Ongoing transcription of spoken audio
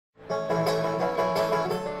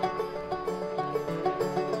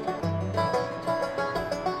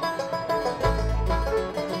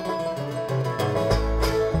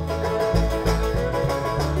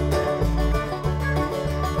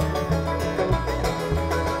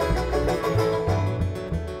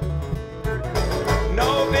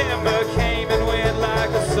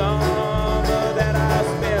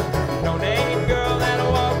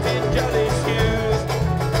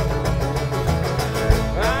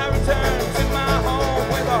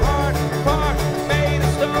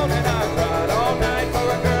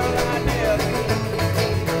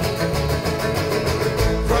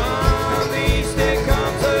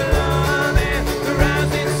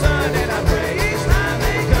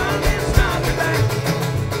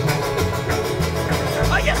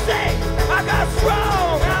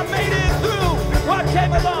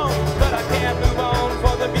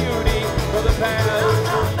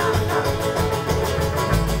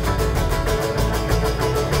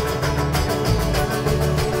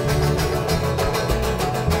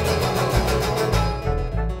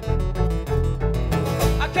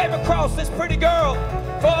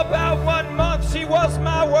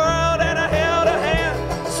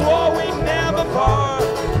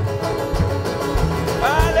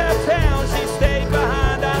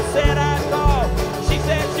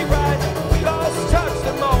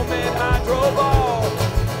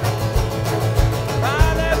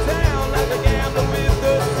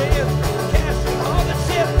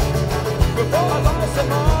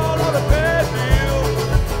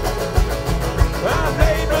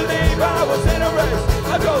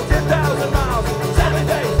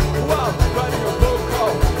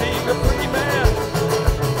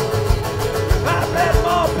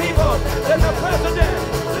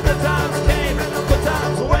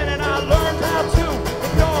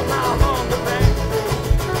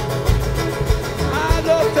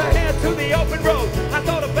open road. I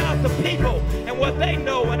thought about the people and what they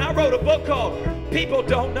know, and I wrote a book called People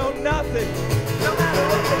Don't Know Nothing. No matter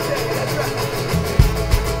what they say, that's right.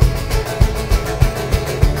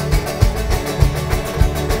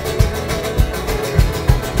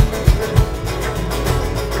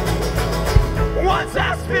 Once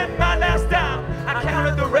I spent my last dime, I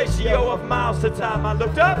counted the ratio of miles to time. I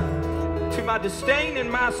looked up to my disdain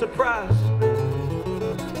and my surprise.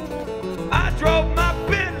 I drove my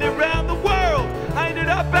Bentley around the world. I ended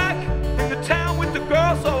up back in the town with the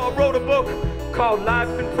girl, so I wrote a book called Life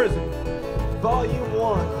in Prison, Volume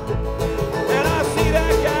 1. And I see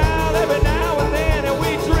that gal every now and then, and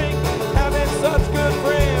we drink, having such good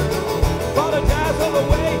friends. Apologize for the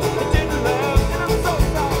way it didn't last, and I'm so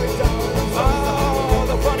sorry, darling. Oh,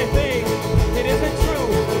 the funny thing, it isn't true.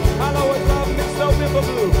 I'll always love Miss November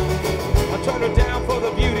Blue. I turned her down for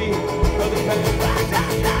the beauty of the past.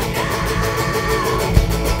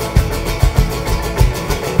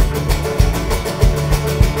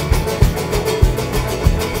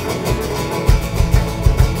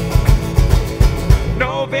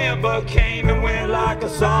 November came and went like a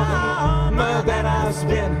summer that I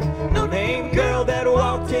spent. No name girl that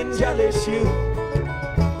walked in jealous shoes.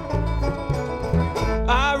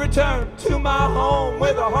 I returned to my home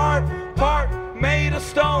with a heart made of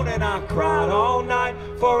stone, and I cried all night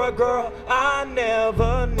for a girl I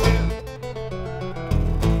never knew.